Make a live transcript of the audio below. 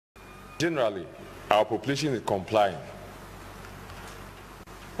Generally, our population is complying.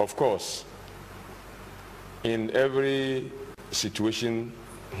 Of course, in every situation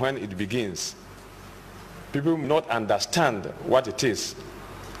when it begins, people may not understand what it is.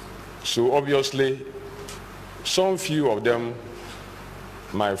 So obviously, some few of them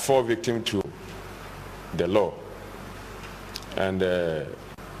might fall victim to the law. And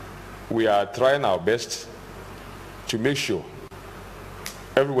we are trying our best to make sure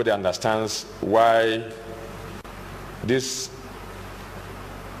everybody understands why this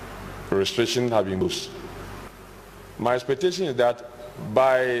restriction have been used. My expectation is that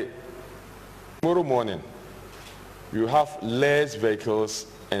by tomorrow morning, you have less vehicles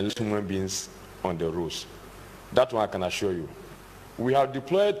and less human beings on the roads. That one I can assure you. We have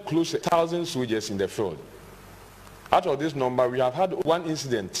deployed close to 1,000 soldiers in the field. Out of this number, we have had one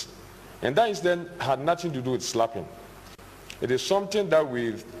incident, and that incident had nothing to do with slapping. It is something that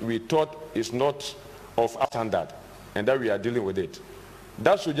we thought is not of our standard, and that we are dealing with it.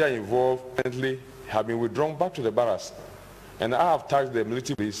 That soldier involved currently have been withdrawn back to the barracks, and I have tasked the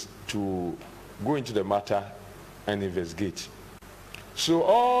military police to go into the matter and investigate. So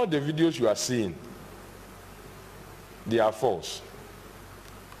all the videos you are seeing, they are false.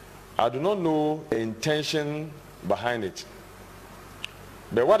 I do not know the intention behind it.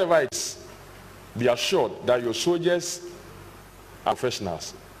 But whatever it is, be assured that your soldiers are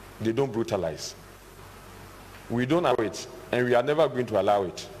professionals. They don't brutalize. We don't allow it, and we are never going to allow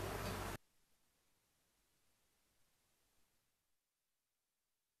it.